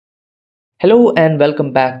Hello and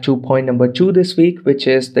welcome back to point number 2 this week, which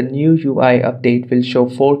is the new UI update will show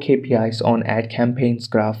 4 KPIs on ad campaigns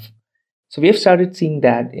graph. So we have started seeing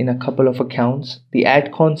that in a couple of accounts. The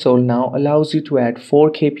ad console now allows you to add 4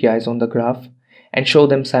 KPIs on the graph and show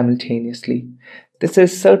them simultaneously. This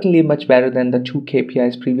is certainly much better than the 2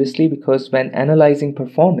 KPIs previously because when analyzing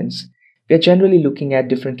performance, we are generally looking at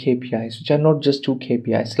different KPIs, which are not just 2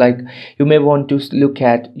 KPIs. Like you may want to look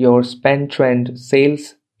at your spend trend,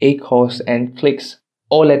 sales, ACOS and clicks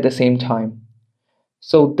all at the same time.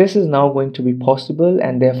 So this is now going to be possible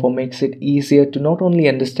and therefore makes it easier to not only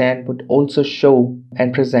understand but also show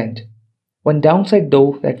and present. One downside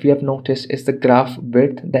though that we have noticed is the graph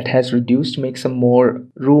width that has reduced makes some more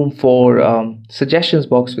room for suggestions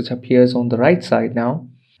box which appears on the right side now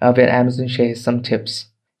where Amazon shares some tips.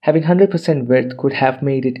 Having 100% width could have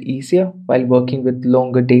made it easier while working with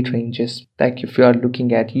longer date ranges, like if you are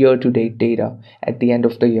looking at year-to-date data at the end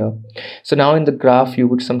of the year. So now in the graph, you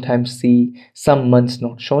would sometimes see some months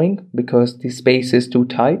not showing because the space is too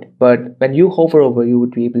tight, but when you hover over, you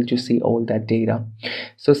would be able to see all that data.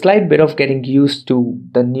 So slight bit of getting used to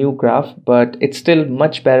the new graph, but it's still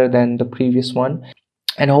much better than the previous one.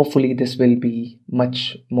 And hopefully this will be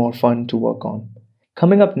much more fun to work on.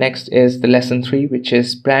 Coming up next is the lesson 3, which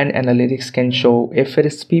is brand analytics can show if it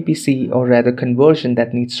is PPC or rather conversion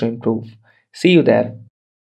that needs to improve. See you there.